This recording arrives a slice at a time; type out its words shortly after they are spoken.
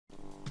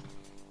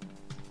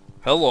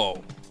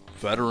Hello,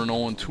 Veteran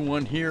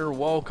 021 here,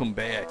 welcome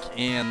back,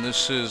 and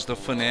this is the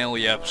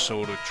finale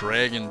episode of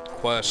Dragon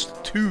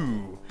Quest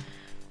II.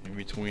 In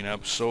between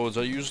episodes,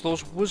 I used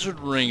those wizard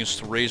rings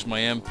to raise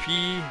my MP,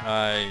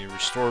 I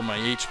restored my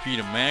HP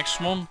to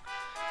maximum,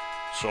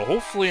 so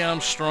hopefully I'm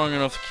strong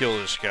enough to kill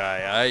this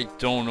guy. I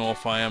don't know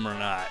if I am or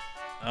not.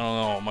 I don't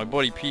know, my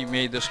buddy Pete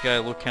made this guy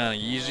look kind of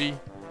easy,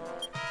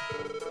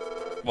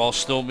 while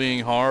still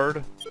being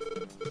hard,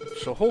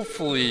 so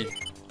hopefully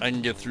I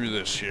can get through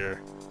this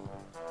here.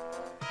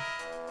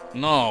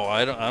 No,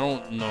 I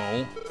don't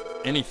know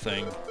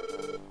anything.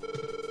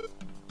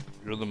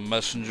 You're the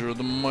messenger of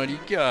the mighty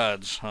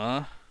gods,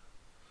 huh?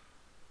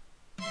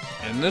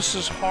 And this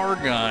is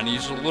Hargon.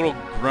 He's a little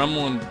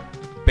gremlin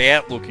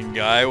bat-looking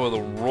guy with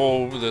a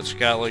robe that's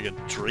got like a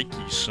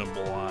Drakey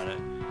symbol on it.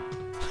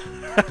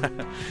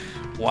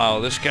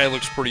 Wow, this guy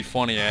looks pretty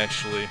funny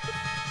actually.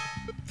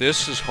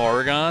 This is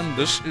Hargon?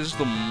 This is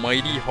the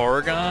mighty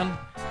Hargon?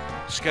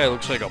 This guy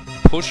looks like a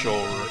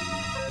pushover.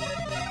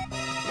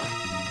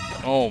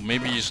 Oh,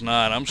 maybe he's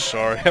not. I'm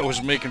sorry. I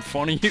was making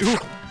fun of you.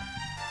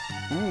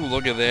 Ooh,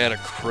 look at that. A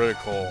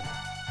critical.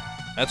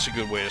 That's a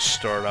good way to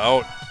start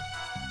out.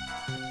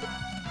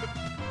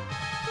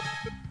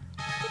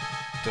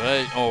 Did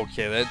I? Oh,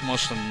 okay, that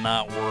must have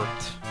not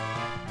worked.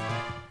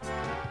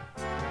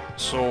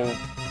 So,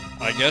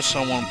 I guess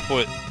I want to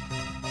put...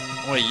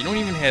 Wait, you don't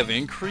even have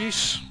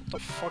increase?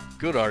 What the fuck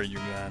good are you,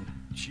 man?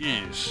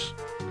 Jeez.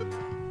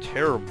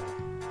 Terrible.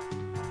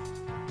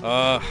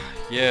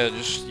 Yeah,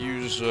 just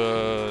use,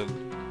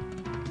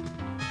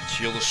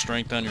 Shield of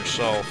Strength on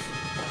yourself.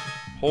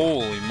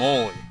 Holy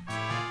moly.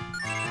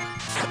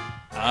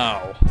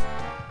 Ow.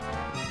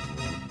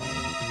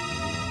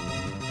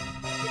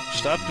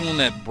 Stop doing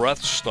that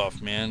breath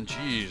stuff, man.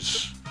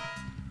 Jeez.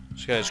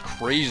 This guy's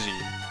crazy.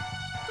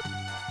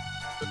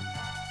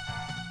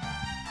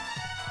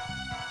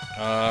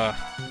 What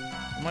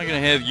am I gonna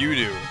have you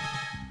do?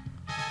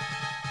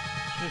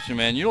 Seriously,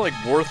 man, you're like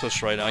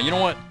worthless right now. You know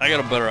what? I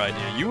got a better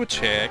idea. You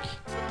attack.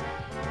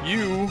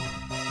 You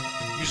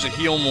use a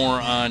heal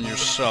more on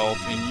yourself,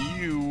 and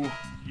you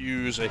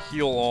use a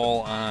heal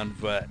all on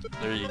Vet.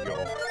 There you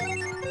go.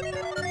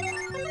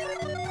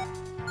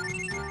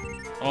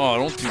 Oh,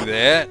 don't do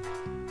that.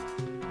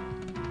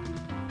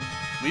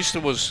 At least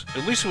it was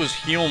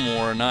heal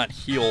more, not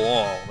heal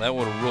all. That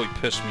would have really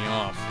pissed me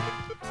off.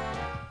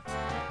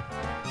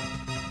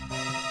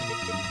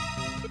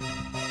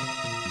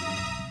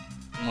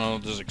 Well,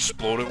 does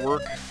explode at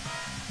work?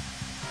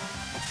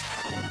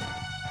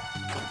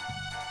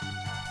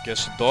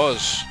 Guess it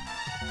does.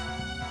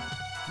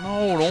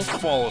 No, don't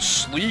fall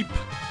asleep.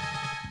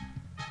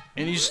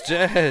 And he's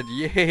dead.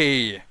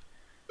 Yay.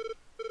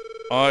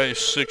 I,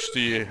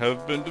 60,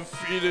 have been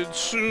defeated.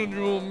 Soon you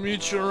will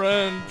meet your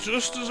end,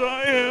 just as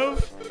I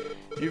have.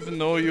 Even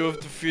though you have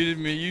defeated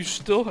me, you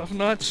still have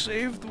not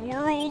saved the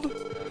world.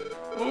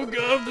 Oh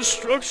God of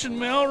destruction,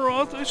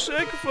 Malroth, I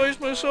sacrificed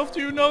myself to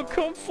you. Now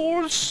come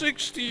forth,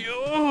 60.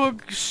 Oh,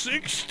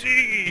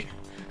 60.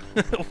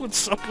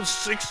 What's up with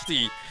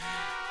 60?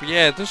 But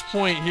yeah, at this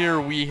point here,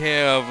 we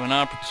have an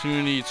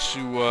opportunity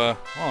to, well,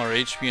 our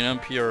HP and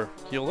MP are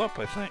healed up,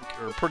 I think,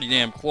 or pretty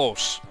damn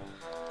close.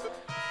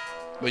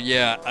 But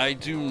yeah, I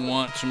do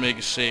want to make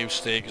a save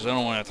state, because I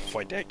don't want to have to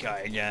fight that guy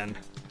again.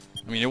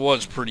 I mean, it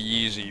was pretty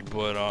easy,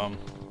 but, yeah,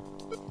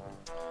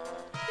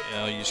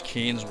 I'll use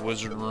Kane's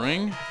Wizard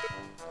Ring.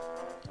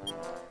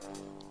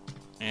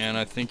 And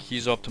I think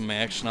he's up to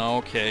max now.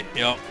 Okay,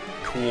 yep,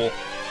 cool.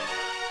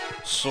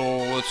 So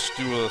let's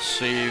do a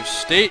save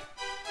state.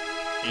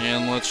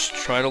 And let's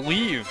try to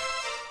leave.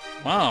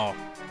 Wow.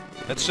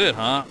 That's it,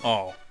 huh?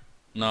 Oh.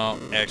 No,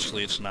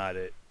 actually it's not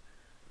it.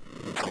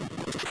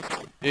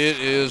 It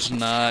is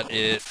not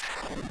it.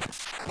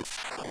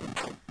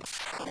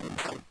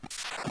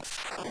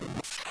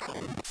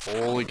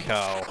 Holy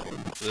cow.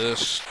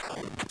 This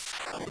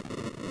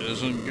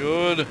isn't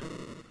good.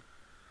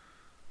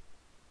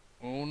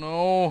 Oh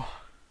no.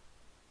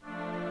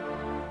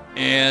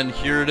 And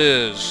here it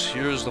is.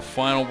 Here's the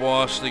final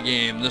boss of the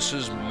game. This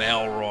is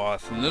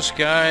Malroth. And this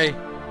guy,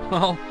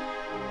 well,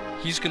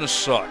 he's gonna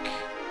suck.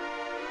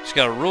 He's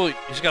got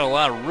a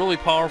lot of really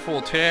powerful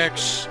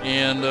attacks,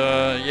 and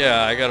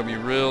yeah, I gotta be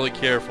really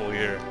careful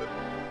here.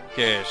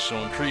 Okay, so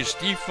increase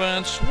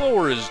defense,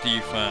 lower his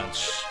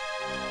defense.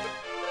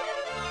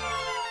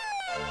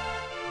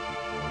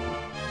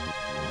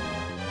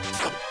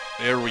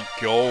 There we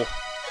go.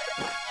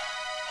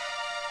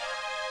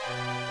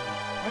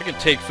 I can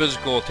take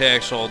physical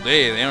attacks all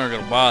day, they aren't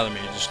gonna bother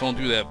me, just don't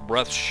do that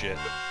breath shit.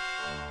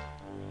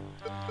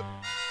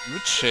 You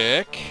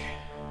attack.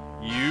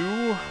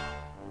 You...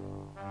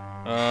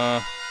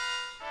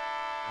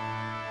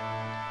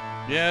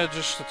 yeah,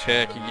 just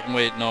attack again.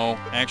 Wait, no,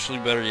 actually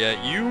better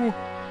yet, you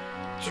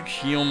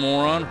heal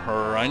more on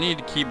her. I need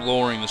to keep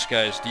lowering this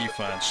guy's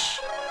defense.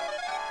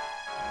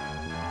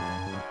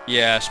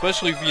 Yeah,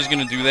 especially if he's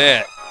gonna do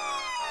that.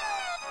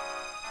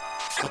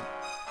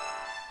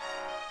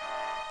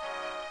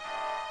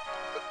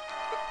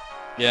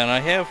 Yeah, and I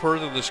have heard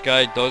that this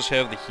guy does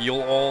have the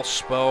heal all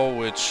spell,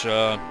 which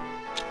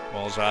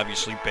Well, it's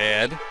obviously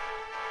bad.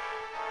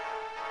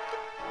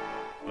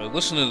 But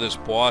listen to this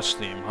boss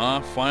theme,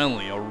 huh?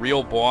 Finally, a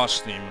real boss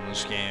theme in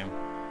this game.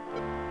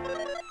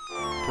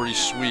 Pretty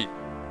sweet.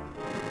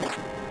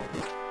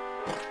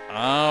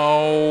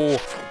 Ow!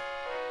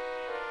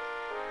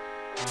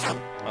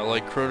 I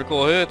like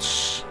critical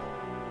hits.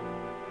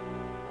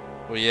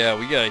 Well, yeah,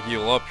 we gotta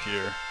heal up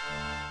here.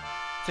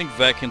 I think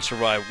Vet can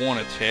survive one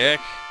attack.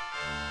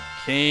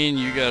 Kane,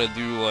 you gotta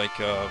do like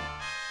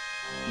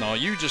no,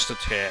 you just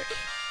attack.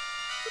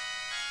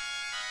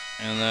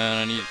 And then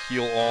I need to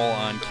heal all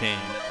on Kane.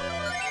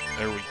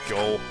 There we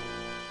go.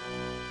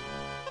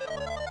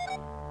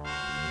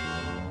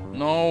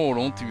 No,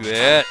 don't do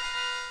that.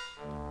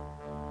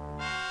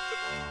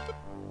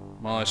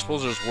 Well, I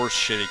suppose there's worse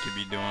shit he could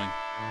be doing.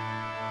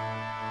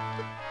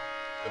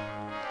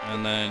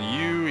 And then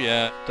you,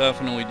 yeah,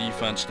 definitely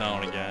defense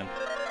down again.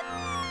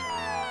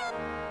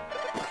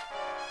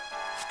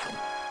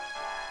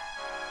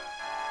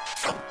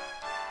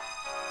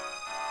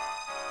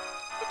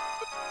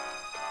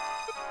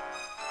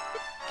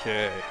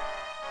 Okay.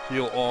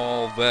 Heal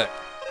all Vet.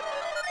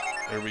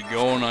 There we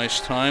go, nice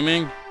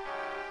timing.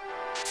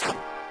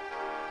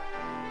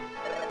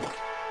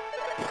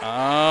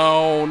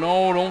 Ow,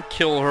 no, don't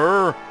kill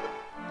her.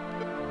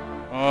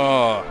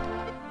 Oh.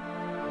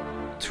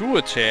 2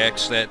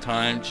 attacks that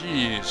time,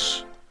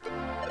 jeez.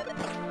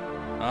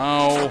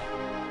 Ow.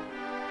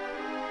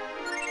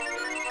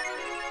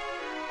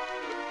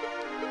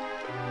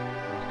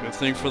 Good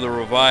thing for the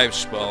revive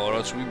spell, or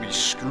else we'd be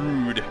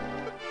screwed.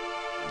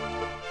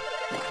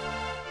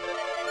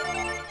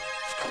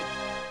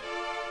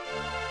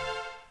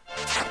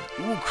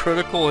 Ooh,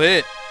 critical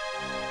hit.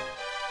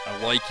 I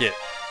like it.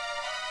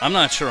 I'm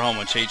not sure how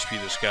much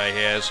HP this guy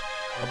has.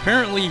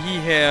 Apparently he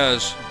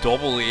has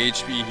double the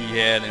HP he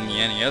had in the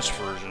NES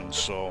version,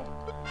 so...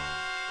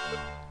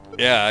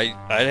 yeah,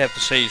 I'd have to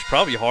say he's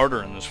probably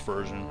harder in this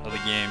version of the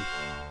game.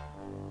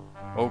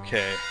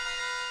 Okay.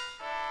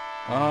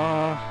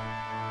 I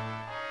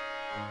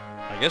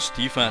guess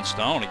defense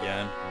down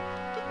again.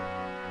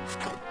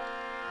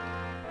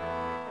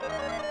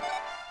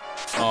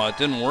 Oh, it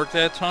didn't work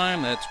that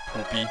time? That's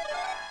poopy.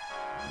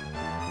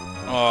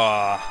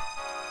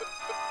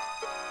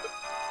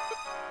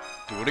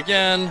 Do it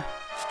again.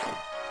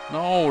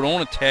 No,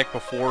 don't attack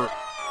before...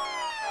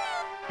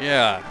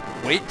 yeah,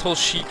 wait till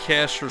she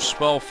casts her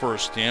spell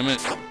first, damn it.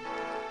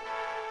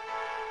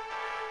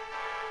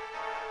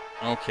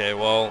 Okay,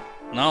 well,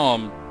 now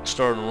I'm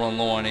starting to run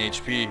low on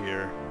HP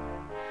here.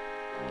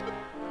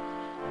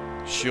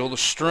 Shield of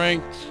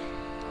Strength.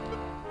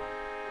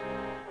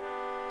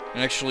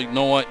 Actually, you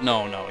know what?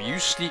 No.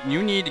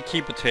 You need to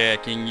keep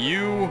attacking.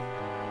 You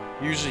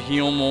use a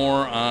heal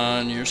more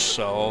on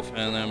yourself,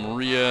 and then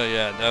Maria,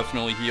 yeah,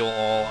 definitely heal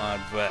all on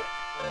Vet.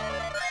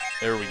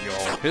 There we go.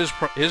 His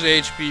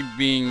HP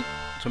being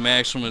to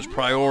maximum is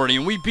priority,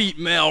 and we beat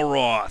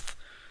Malroth.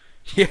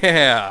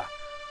 Yeah.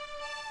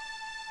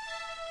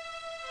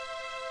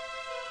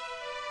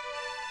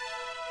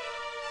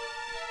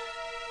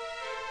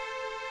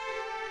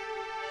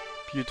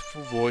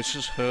 Beautiful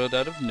voices heard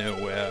out of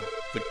nowhere.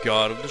 The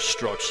god of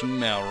destruction,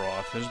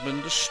 Malroth, has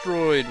been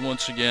destroyed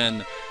once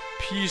again.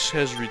 Peace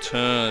has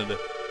returned.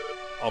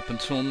 Up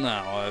until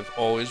now, I've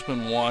always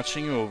been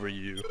watching over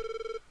you.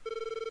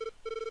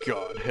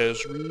 God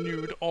has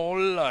renewed all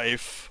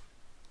life.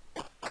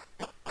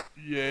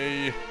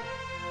 Yay.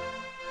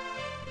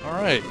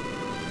 Alright.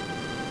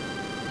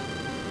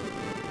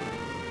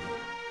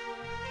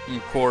 And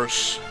of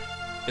course,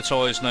 it's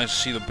always nice to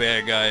see the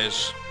bad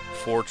guys'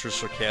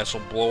 fortress or castle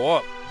blow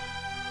up.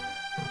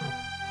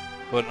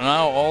 But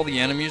now all the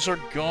enemies are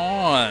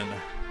gone.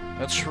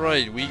 That's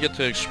right, we get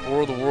to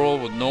explore the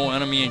world with no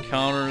enemy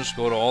encounters,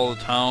 go to all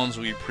the towns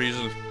we've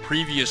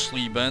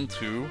previously been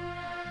to,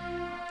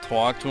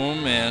 talk to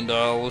them, and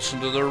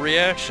listen to their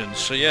reactions.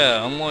 So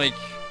yeah, unlike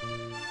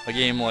a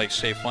game like,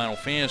 say, Final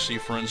Fantasy,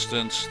 for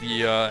instance,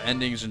 the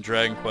endings in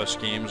Dragon Quest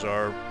games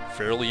are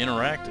fairly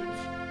interactive.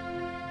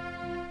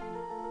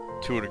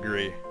 To a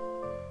degree.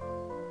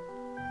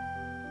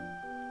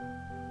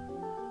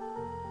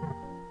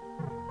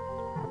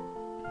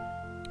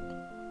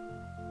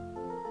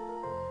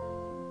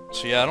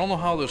 So yeah, I don't know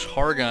how this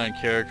Hargon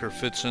character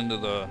fits into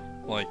the,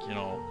 like, you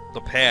know, the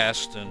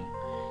past and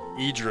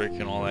Edric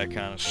and all that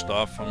kind of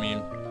stuff. I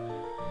mean,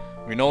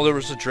 we know there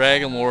was a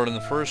Dragon Lord in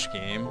the first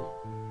game,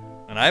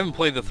 and I haven't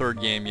played the third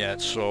game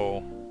yet,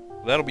 so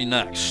that'll be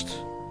next.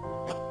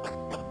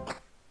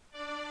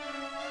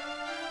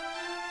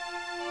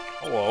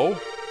 Hello?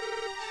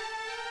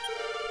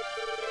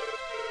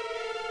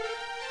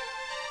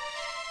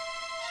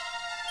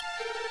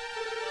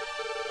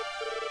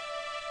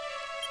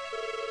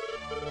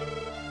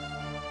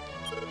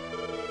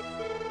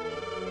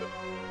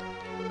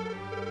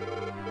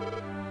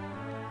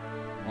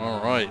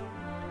 Alright.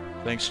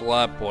 Thanks a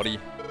lot, buddy.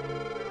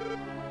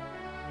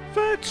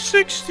 Vet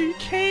 60,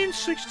 Kane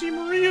 60,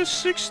 Maria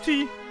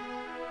 60.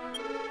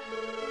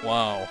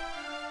 Wow.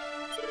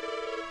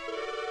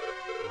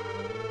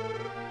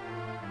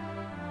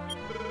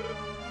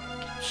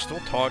 Still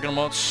talking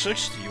about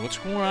 60. What's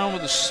going on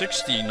with the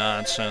 60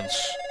 nonsense?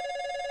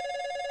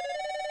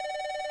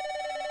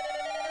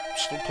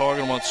 Still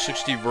talking about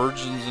 60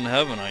 virgins in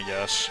heaven, I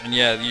guess. And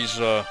yeah, these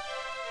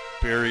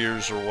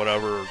barriers or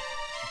whatever,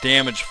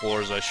 damage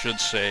floors I should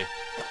say,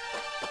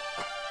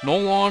 no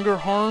longer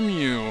harm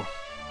you.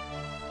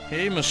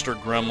 Hey,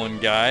 Mr. Gremlin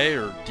guy,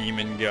 or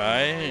demon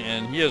guy,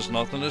 and he has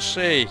nothing to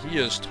say. He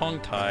is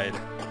tongue-tied.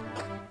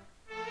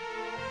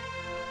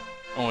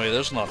 Oh wait,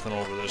 there's nothing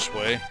over this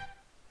way.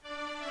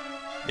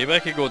 Maybe I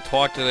could go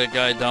talk to that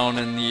guy down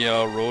in the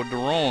road to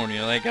Rome. You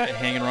know, that guy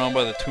hanging around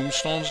by the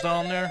tombstones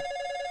down there?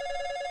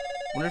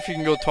 Wonder if you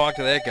can go talk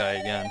to that guy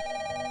again.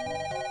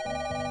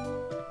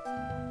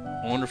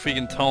 I wonder if we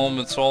can tell him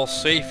it's all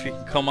safe. He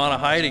can come out of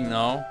hiding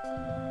now.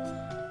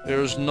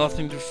 There's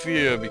nothing to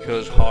fear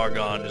because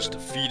Hargon is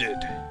defeated.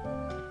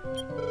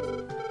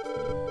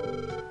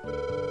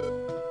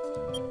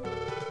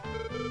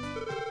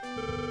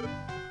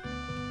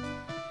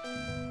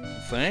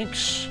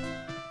 Thanks.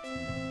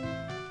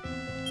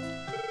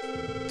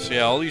 So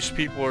yeah, all these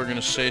people are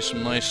gonna say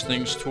some nice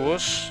things to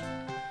us,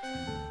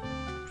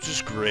 which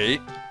is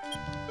great.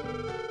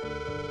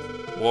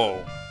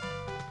 Whoa.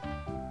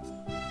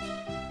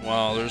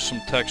 Wow, there's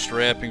some text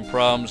wrapping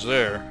problems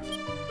there.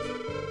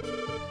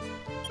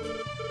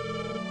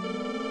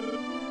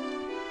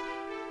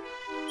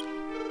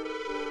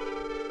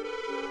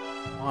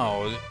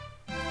 Wow,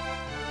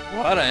 a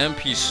lot of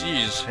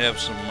NPCs have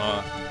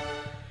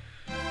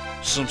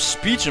some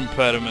speech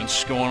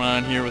impediments going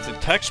on here with the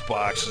text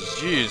boxes.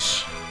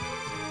 Jeez.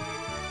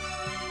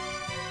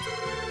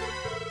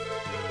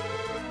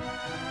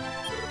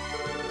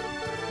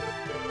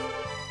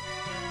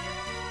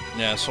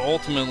 Yeah, so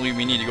ultimately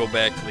we need to go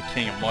back to the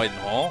King of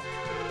Maidenhall,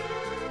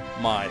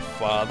 my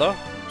father.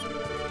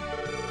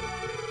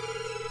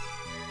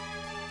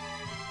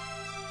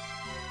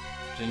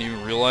 Didn't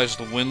even realize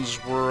the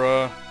winds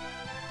were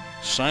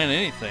saying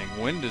anything.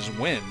 Wind is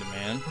wind,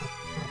 man.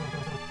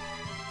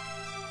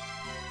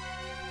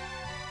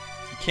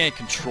 You can't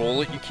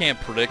control it, you can't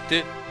predict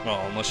it.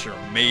 Well, unless you're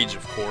a mage,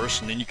 of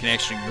course, and then you can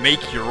actually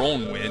make your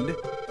own wind.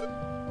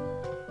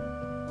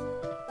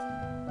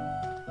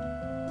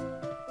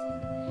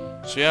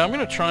 So yeah, I'm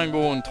gonna try and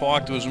go and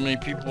talk to as many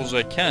people as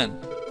I can.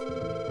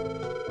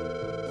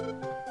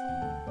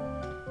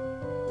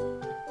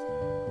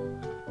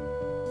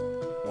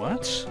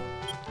 What?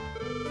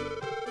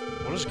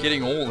 What does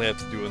getting old have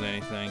to do with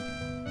anything?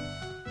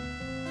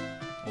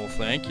 Well,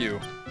 thank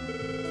you.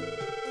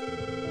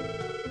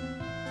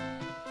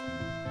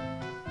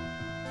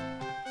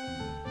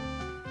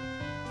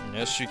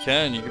 Yes, you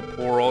can. You can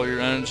pour all your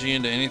energy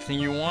into anything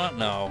you want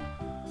now.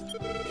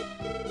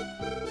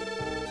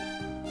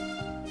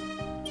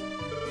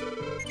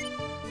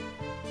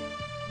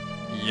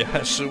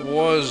 Yes, it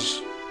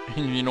was.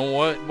 And you know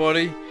what,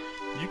 buddy?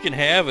 You can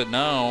have it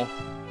now.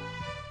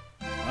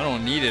 I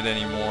don't need it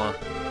anymore.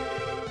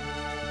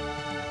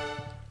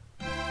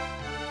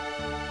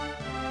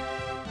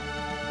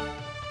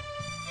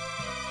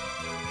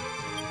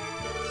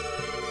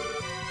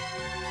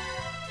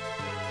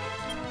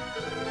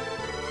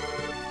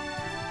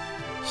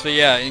 So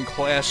yeah, in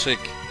classic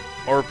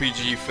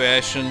RPG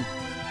fashion,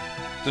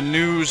 the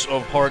news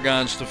of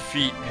Hargon's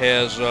defeat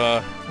has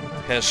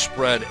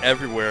spread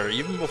everywhere,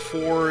 even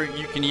before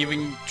you can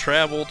even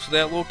travel to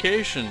that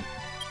location.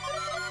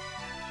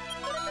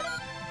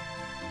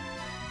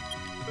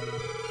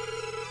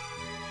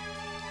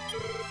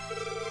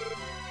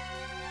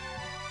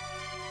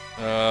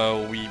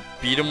 We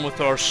beat him with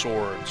our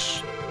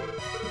swords.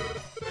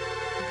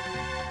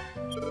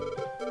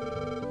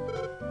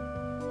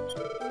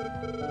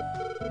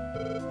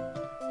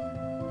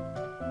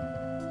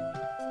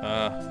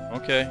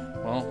 Okay,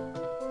 well,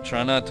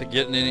 try not to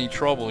get in any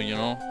trouble, you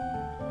know.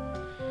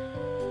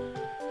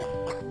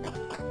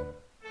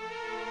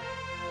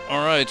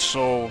 Alright,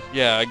 so,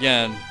 yeah,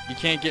 again, you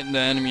can't get into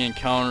enemy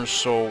encounters,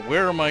 so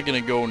where am I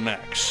gonna go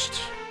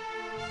next?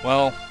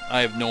 Well,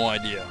 I have no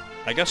idea.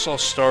 I guess I'll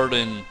start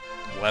in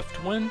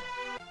Leftwind?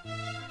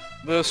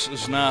 This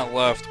is not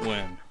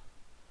Leftwind,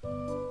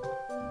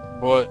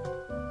 but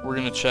we're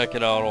gonna check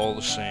it out all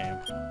the same.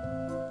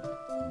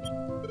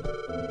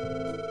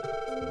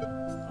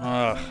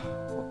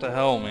 What the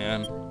hell,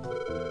 man?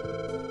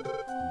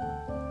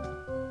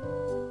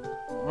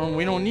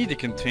 We don't need to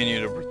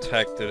continue to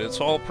protect it. It's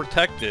all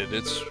protected.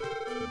 It's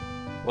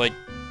like,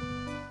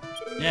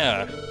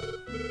 yeah.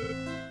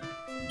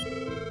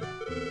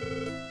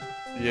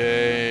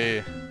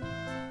 Yay.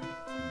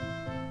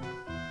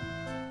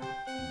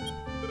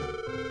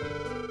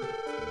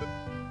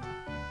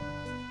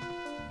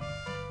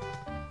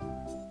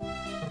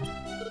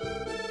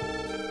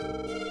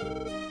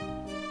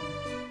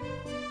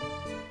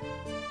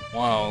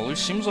 Wow, it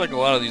seems like a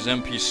lot of these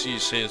NPCs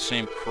say the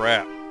same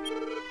crap.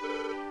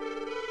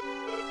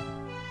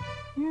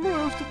 I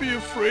don't have to be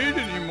afraid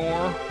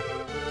anymore.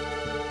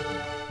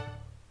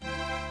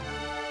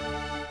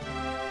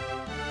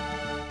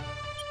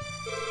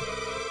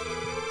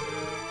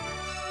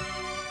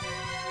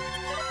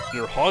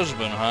 Your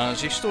husband, huh?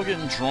 Is he still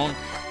getting drunk?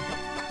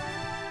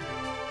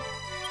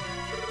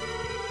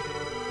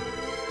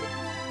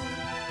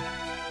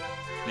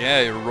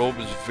 Yeah, your robe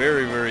is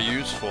very, very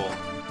useful.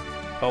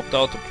 Helped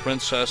out the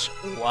princess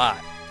a lot.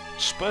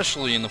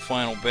 Especially in the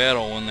final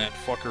battle when that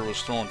fucker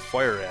was throwing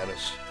fire at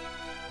us.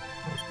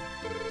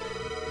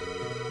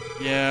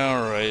 Yeah,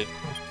 alright.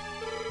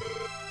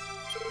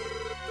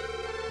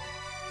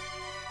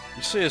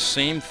 You say the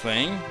same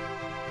thing?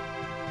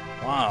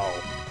 Wow.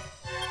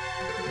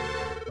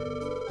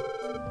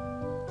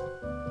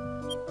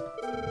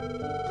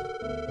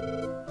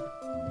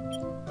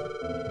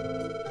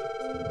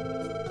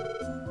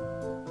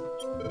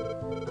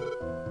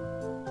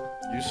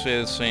 You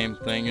say the same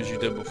thing as you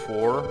did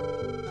before.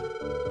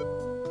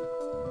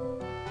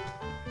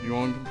 You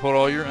want to put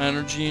all your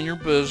energy in your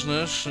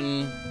business,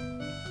 and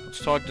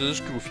let's talk to this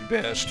goofy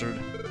bastard.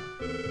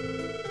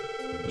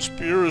 This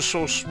beer is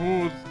so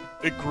smooth.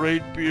 A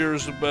great beer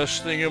is the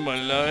best thing in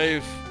my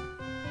life.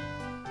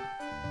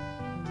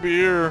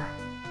 Beer.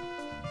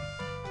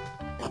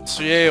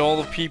 So yeah,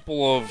 all the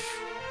people of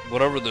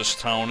whatever this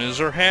town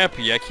is are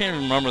happy. I can't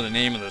even remember the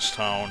name of this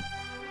town.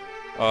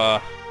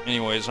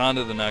 Anyways, on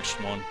to the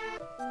next one.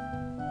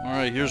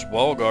 Alright, here's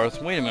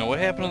Welgarth. Wait a minute, what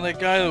happened to that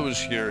guy that was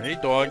here? Hey,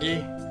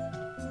 doggy.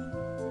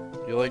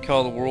 You like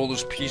how the world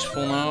is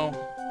peaceful now?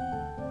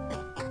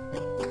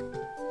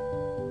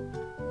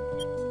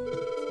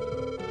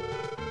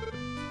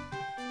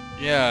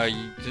 Yeah,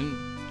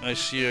 I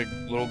see a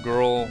little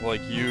girl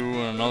like you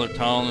in another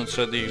town that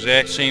said the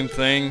exact same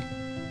thing?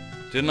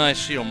 Didn't I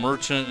see a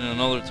merchant in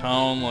another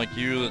town like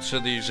you that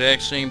said the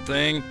exact same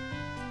thing?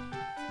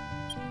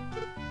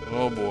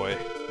 Oh boy.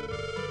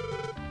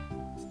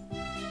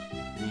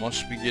 You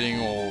must be getting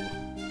old.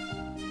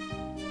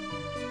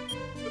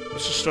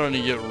 This is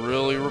starting to get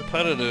really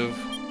repetitive.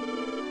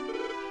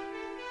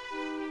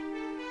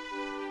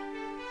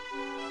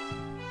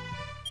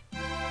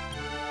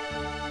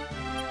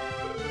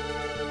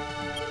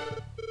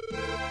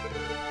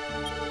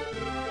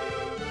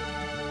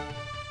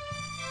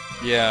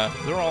 Yeah,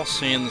 they're all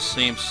saying the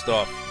same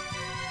stuff.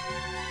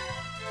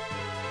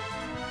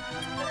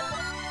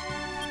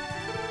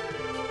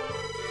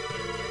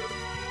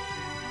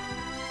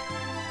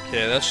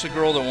 Okay, that's the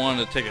girl that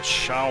wanted to take a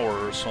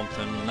shower or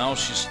something. Now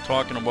she's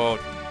talking about...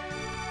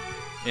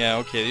 Yeah,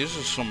 okay, these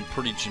are some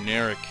pretty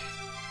generic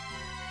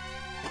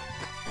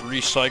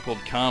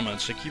recycled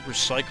comments. They keep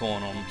recycling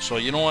them. So,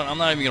 you know what? I'm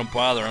not even going to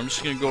bother. I'm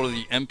just going to go to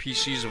the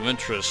NPCs of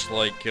interest,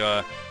 like, you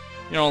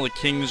know, the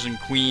kings and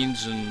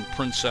queens and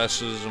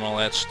princesses and all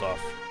that stuff.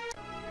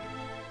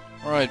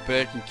 Alright,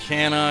 back in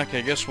Cannock.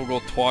 I guess we'll go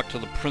talk to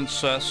the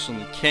princess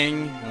and the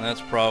king, and that's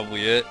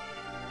probably it.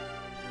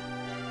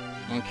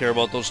 I don't care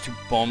about those two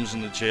bums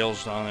in the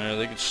jails down there.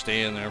 They could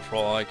stay in there for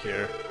all I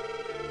care.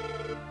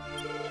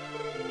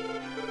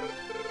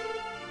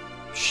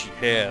 She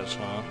has,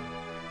 huh?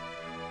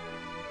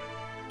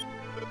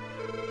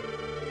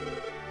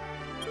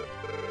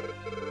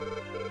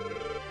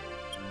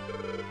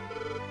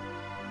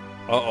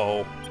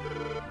 Uh-oh.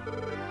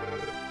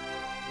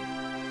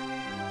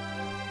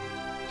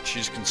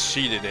 She's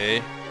conceited,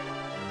 eh?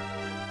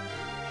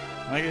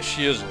 I guess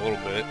she is a little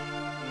bit.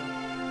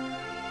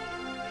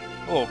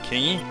 Hello,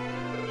 Kingy.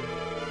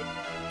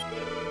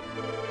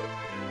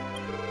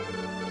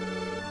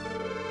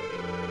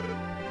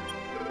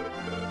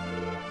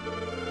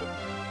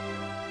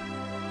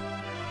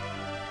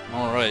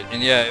 Alright,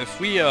 and yeah, if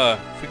we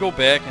go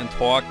back and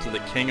talk to the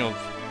king of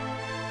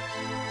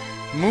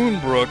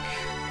Moonbrook,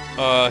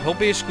 he'll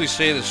basically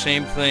say the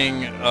same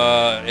thing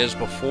as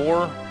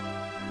before.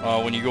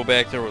 When you go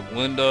back there with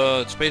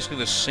Linda, it's basically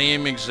the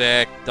same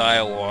exact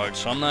dialogue,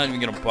 so I'm not even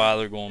going to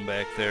bother going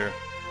back there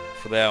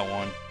for that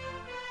one.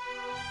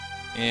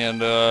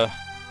 And, yeah,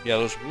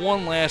 there's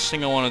one last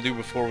thing I want to do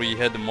before we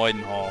head to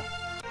Maidenhall.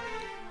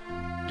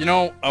 You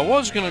know, I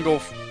was going to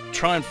go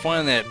try and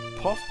find that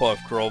Puff Puff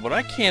girl, but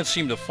I can't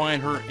seem to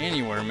find her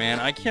anywhere, man.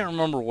 I can't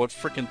remember what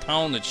frickin'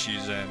 town that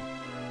she's in.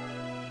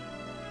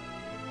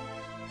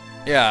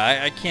 Yeah,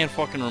 I can't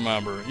fucking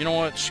remember. You know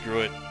what? Screw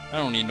it. I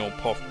don't need no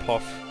Puff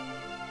Puff.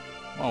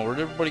 Oh, where'd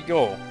everybody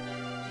go?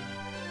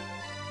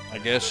 I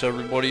guess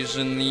everybody's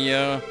in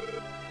the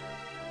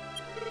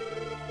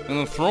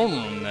throne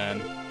room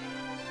then.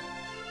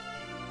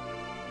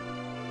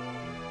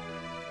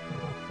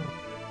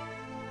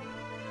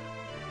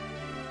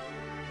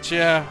 So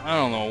yeah, I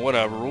don't know,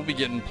 whatever. We'll be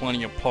getting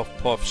plenty of Puff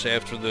Puffs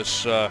after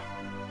this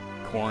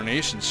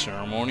coronation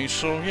ceremony,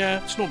 so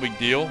yeah, it's no big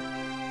deal.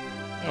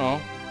 You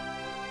know,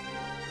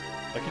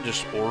 I can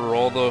just order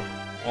all the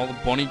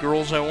bunny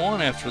girls I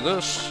want after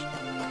this.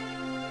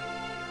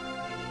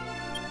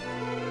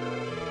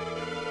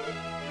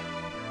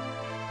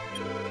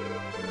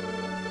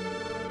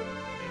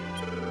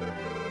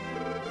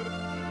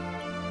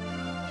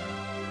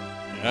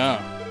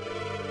 Yeah.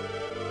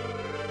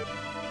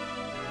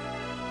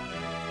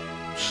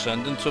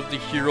 Descendant of the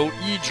hero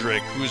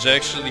Edric, who's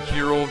actually the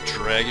hero of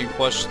Dragon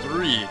Quest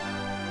III.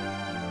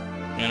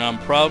 And I'm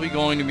probably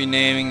going to be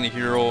naming the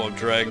hero of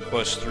Dragon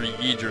Quest III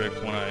Edric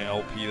when I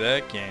LP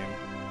that game.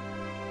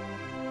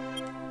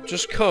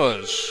 Just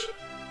cause.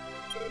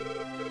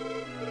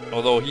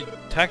 Although he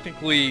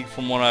technically,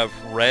 from what I've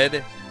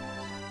read,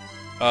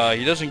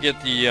 he doesn't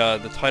get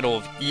the title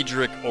of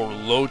Edric or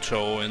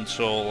Loto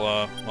until,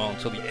 well,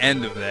 until the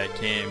end of that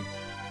game.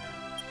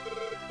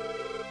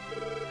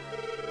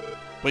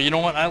 But you know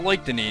what? I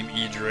like the name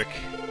Edric.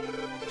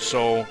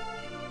 So,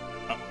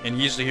 and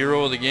he's the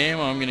hero of the game,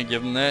 I'm going to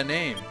give him that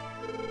name.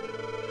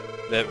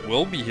 That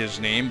will be his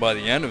name by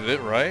the end of it,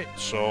 right?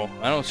 So,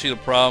 I don't see the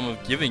problem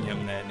of giving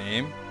him that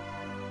name.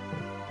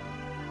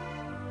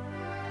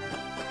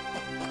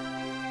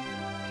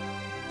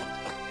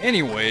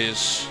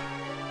 Anyways,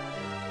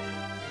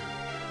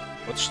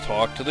 let's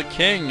talk to the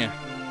king.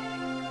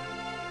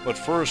 But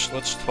first,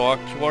 let's talk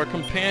to our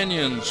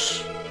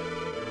companions.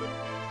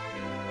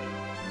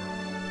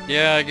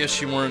 Yeah, I guess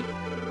you weren't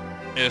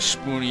as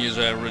spoony as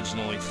I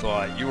originally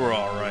thought. You were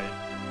alright.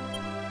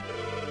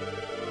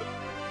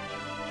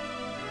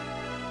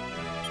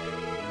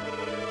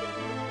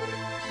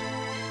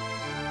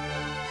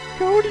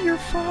 Go to your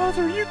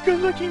father, you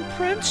good-looking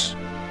prince.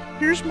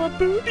 Here's my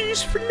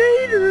boobies for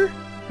later.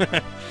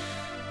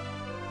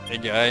 Hey,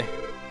 guy.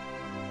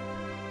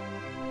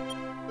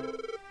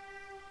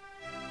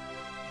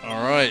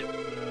 Alright.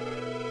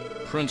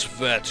 Prince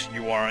Vet,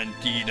 you are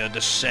indeed a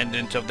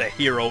descendant of the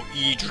hero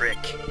Edric.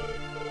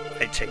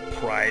 I take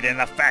pride in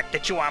the fact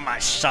that you are my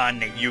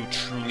son. You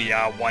truly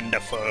are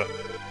wonderful.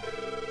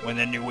 When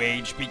the new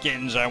age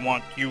begins, I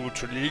want you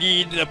to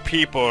lead the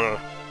people,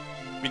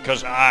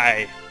 because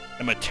I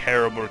am a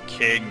terrible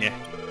king.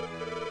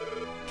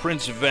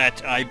 Prince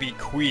Vet, I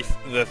bequeath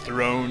the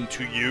throne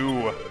to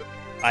you.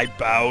 I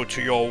bow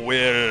to your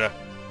will.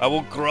 I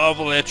will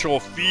grovel at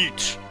your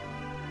feet.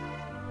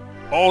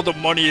 All the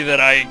money that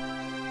I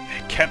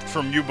kept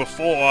from you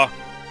before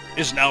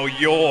is now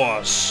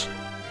yours.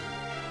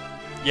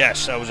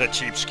 Yes, I was a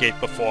cheapskate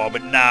before,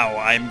 but now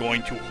I'm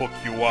going to hook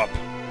you up.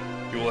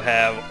 You will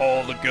have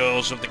all the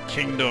girls of the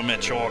kingdom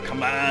at your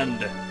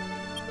command.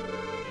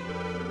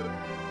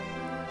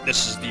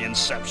 This is the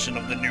inception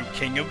of the new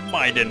king of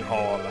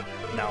Maidenhall.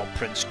 Now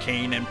Prince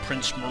Cain and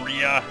Princess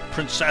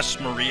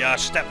Maria,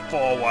 step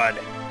forward.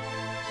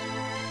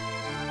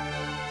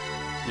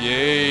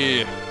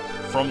 Yay!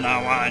 From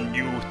now on,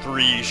 you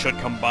three should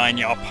combine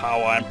your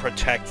power and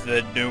protect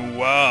the new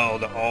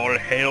world. All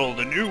hail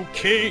the new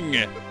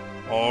king!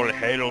 All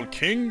hail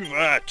King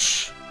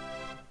Vet!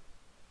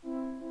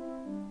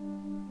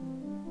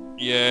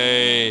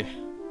 Yay!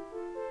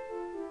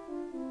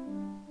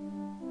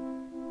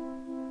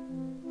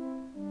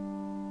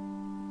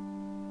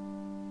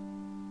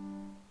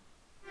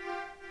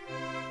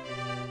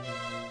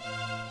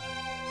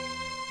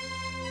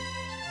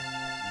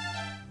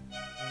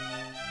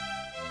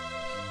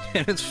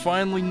 And it's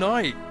finally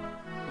night.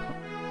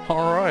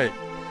 Alright.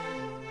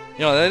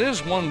 You know, that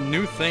is one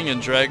new thing in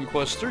Dragon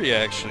Quest III,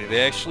 actually.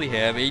 They actually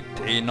have a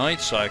day-night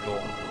cycle.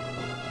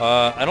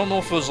 I don't know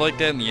if it was like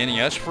that in the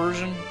NES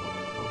version,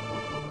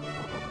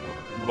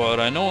 but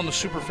I know in the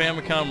Super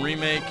Famicom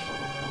remake,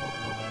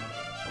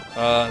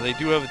 they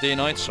do have a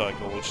day-night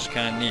cycle, which is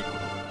kind of neat.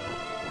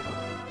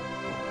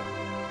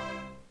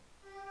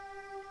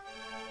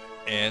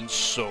 And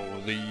so,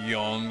 the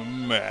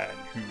young man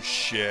who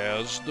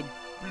shares the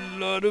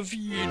blood of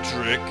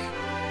Edric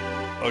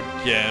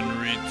again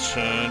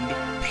returned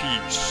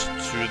peace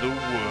to the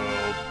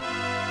world.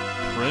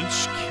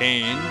 Prince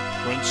Cain,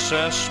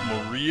 Princess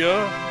Maria,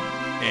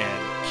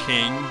 and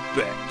King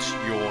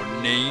Vet, your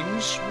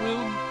names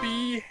will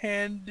be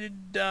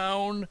handed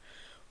down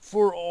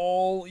for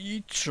all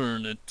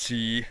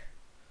eternity.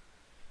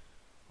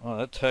 Oh,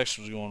 that text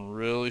was going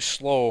really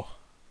slow.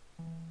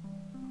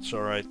 It's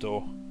alright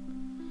though.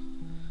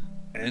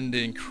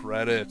 Ending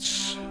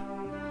credits.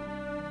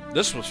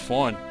 This was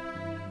fun.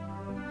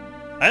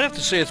 I'd have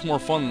to say it's more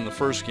fun than the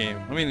first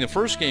game. I mean, the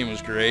first game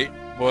was great,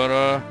 but,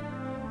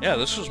 yeah,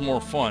 this was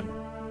more fun.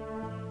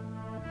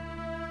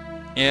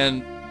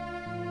 And,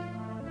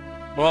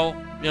 well,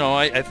 you know,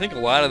 I think a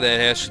lot of that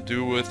has to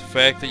do with the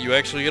fact that you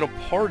actually get a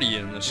party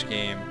in this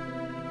game.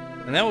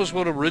 And that was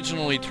what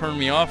originally turned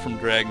me off from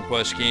Dragon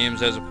Quest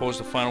games as opposed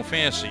to Final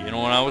Fantasy. You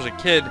know, when I was a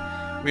kid,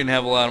 we didn't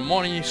have a lot of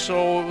money,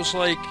 so it was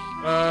like,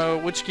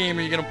 which game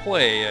are you going to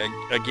play?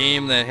 A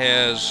game that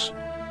has,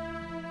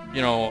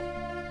 you know,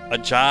 a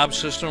job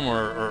system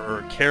or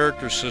a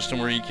character system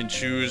where you can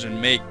choose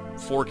and make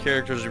 4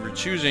 characters of your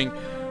choosing,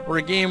 or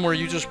a game where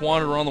you just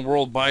wander around the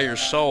world by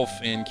yourself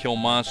and kill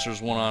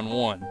monsters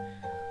one-on-one.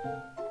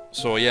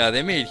 So yeah,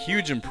 they made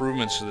huge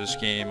improvements to this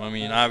game. I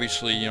mean,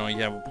 obviously, you know, you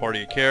have a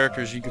party of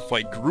characters, you can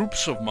fight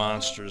groups of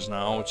monsters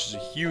now, which is a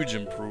huge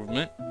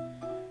improvement.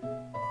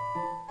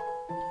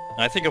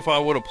 I think if I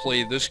would have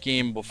played this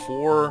game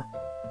before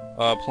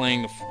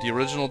playing the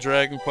original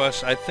Dragon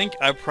Quest, I think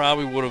I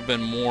probably would have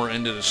been more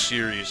into the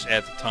series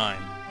at the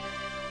time.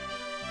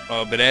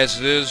 But as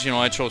it is, you know,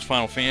 I chose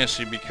Final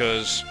Fantasy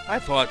because I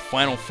thought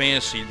Final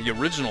Fantasy, the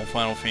original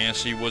Final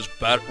Fantasy, was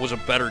a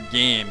better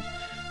game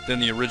than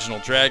the original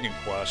Dragon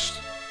Quest.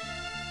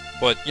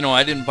 But, you know,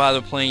 I didn't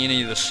bother playing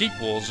any of the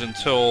sequels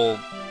until,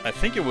 I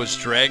think it was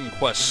Dragon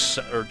Quest,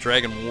 or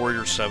Dragon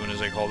Warrior 7 as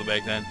they called it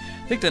back then.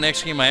 I think the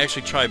next game I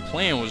actually tried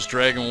playing was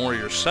Dragon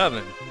Warrior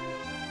 7.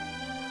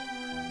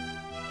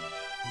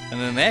 And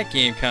then that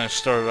game kind of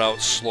started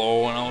out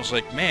slow, and I was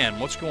like, man,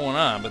 what's going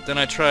on? But then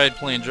I tried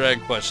playing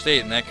Dragon Quest VIII,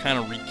 and that kind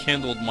of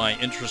rekindled my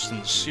interest in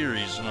the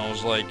series, and I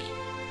was like,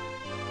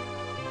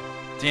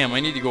 damn,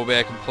 I need to go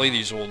back and play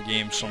these old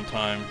games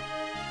sometime.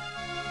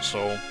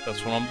 So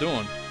that's what I'm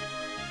doing.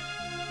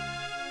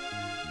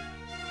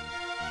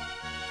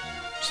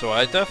 So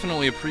I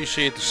definitely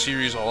appreciate the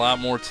series a lot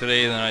more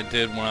today than I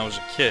did when I was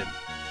a kid.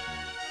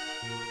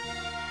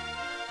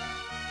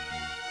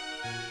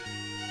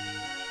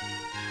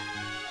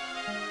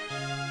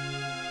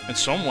 In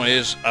some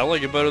ways, I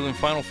like it better than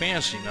Final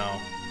Fantasy now.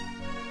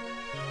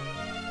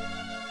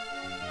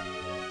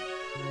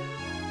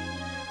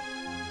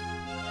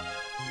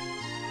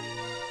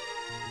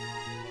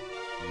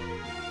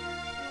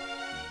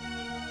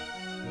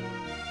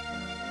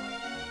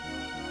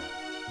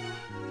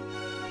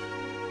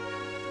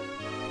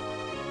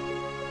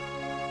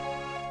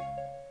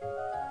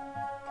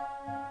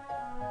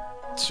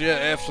 So yeah,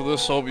 after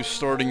this I'll be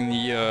starting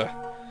the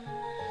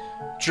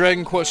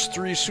Dragon Quest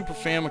III Super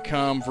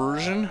Famicom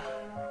version,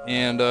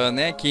 and in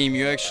that game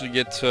you actually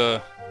get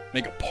to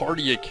make a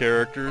party of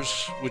characters,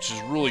 which is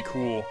really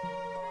cool.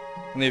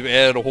 And they've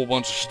added a whole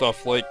bunch of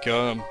stuff like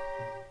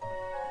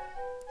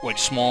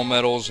small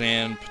medals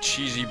and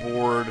Pachisi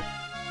board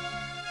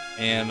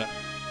and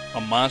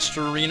a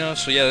monster arena.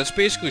 So yeah, that's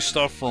basically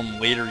stuff from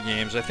later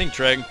games. I think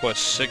Dragon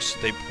Quest VI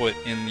they put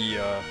in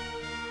the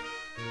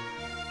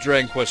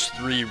Dragon Quest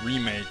III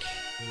remake,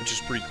 which is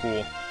pretty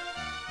cool.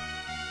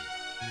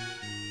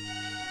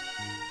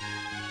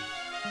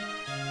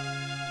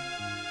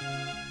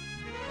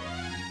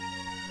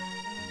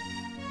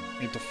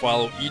 You have to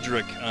follow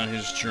Edric on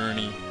his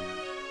journey,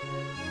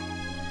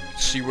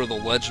 see where the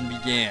legend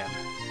began.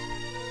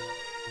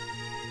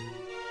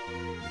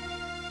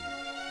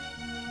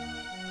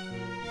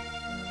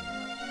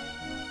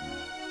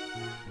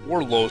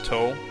 Or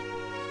Loto.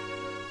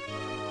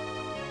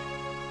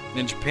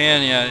 In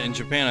Japan, yeah, in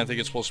Japan I think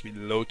it's supposed to be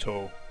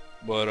Loto,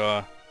 but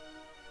I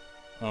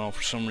don't know,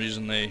 for some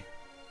reason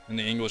in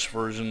the English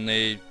version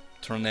they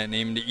turned that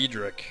name into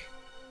Edric.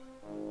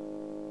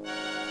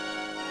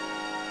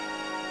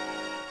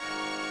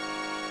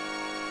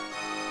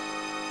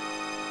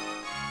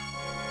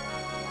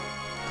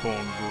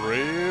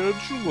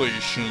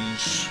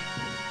 Congratulations.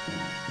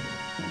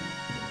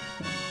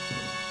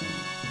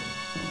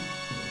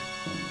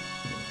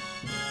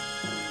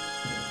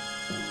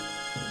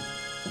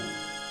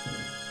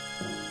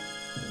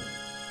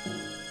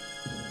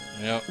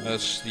 Yep, the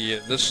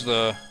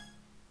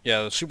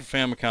Super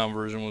Famicom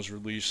version was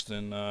released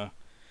in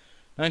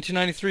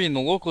 1993, and the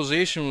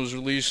localization was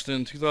released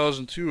in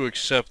 2002,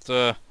 except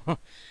well,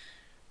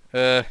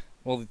 the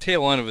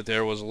tail end of it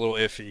there was a little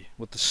iffy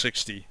with the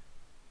 60.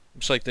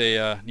 Looks like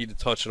they need to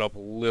touch it up a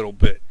little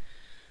bit.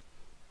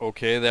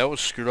 Okay, that was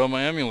screwed up.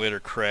 My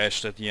emulator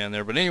crashed at the end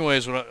there. But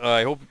anyways,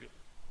 I hope,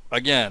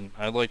 again,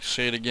 I'd like to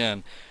say it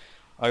again,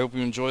 I hope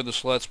you enjoyed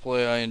this Let's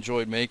Play. I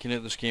enjoyed making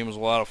it. This game was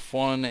a lot of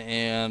fun,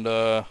 and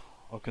I'll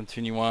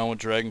continue on with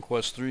Dragon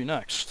Quest III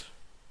next.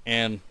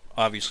 And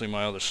obviously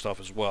my other stuff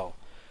as well.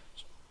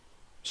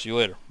 See you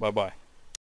later. Bye-bye.